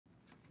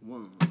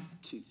1,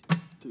 2,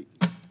 3.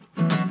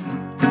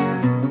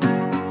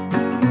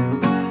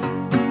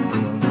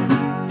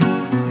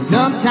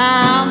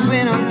 Sometimes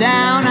when I'm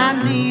down,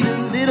 I need a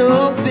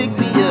little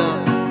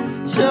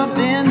pick-me-up,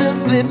 something to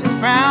flip the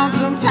frown.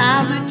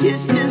 Sometimes a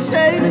kiss just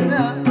ain't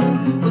enough.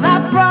 Well,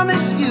 I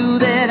promised you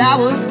that I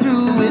was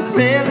through with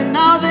railing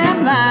all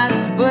them lines,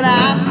 but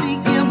I'm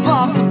sneaking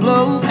bumps and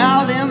blows,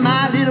 call them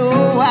my little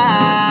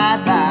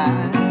white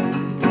lies.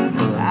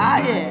 Ah,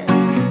 yeah.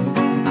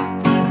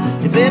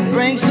 If it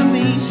brings to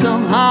me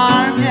some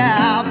harm, yeah,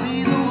 I'll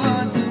be the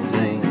one to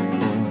blame.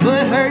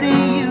 But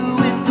hurting you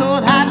with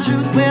cold hard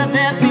truth, well,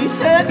 that be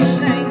such a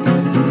shame.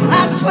 Well,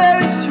 I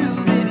swear it's true,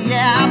 baby,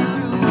 yeah, I'm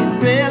through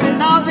with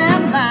railing all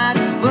them lines,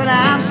 but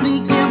I'm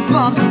sneaking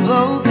bumps and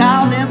blows,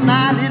 call them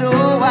my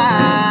little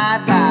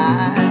white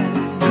lies.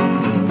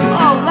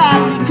 Oh,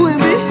 Lord, me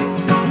Quimby.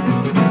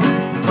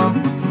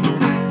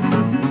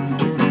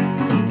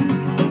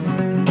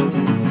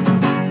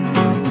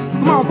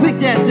 Come on, pick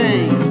that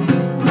thing.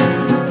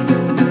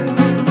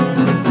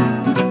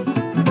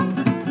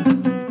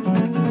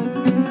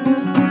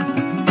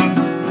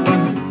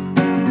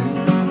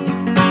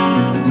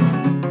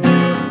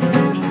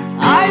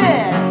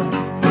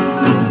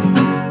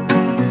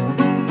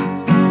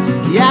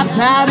 I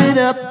powdered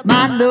up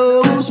my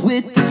nose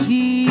with the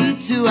key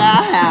to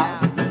our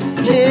house.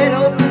 It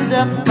opens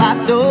up my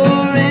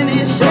door and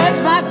it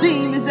shuts my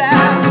demons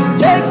out.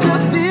 Takes the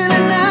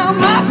feeling out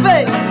my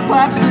face,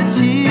 wipes the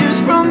tears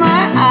from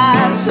my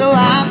eyes. So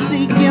I'm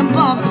sneaking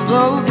bumps and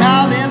blows,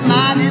 call them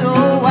my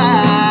little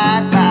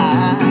white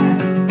lies.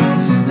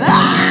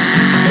 Ah,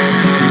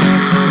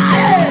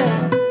 yeah.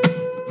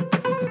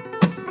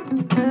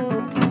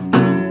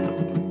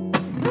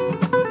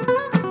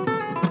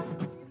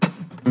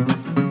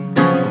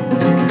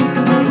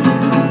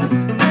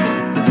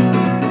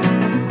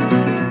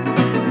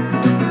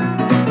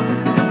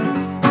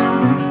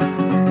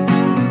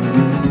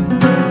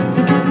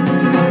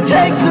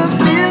 Takes the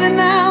feeling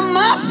out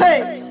my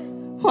face,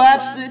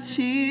 wipes the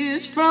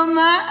tears from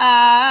my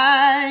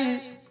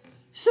eyes.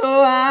 So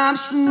I'm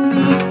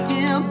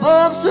sneaking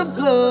bumps of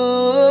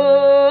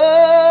blood,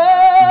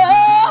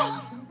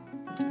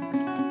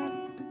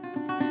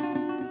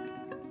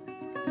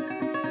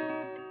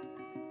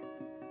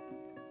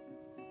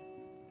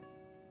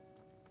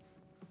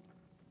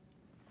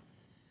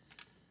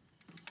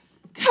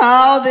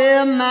 call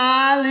them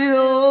my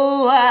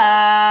little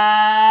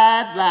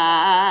white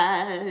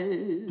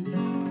lies.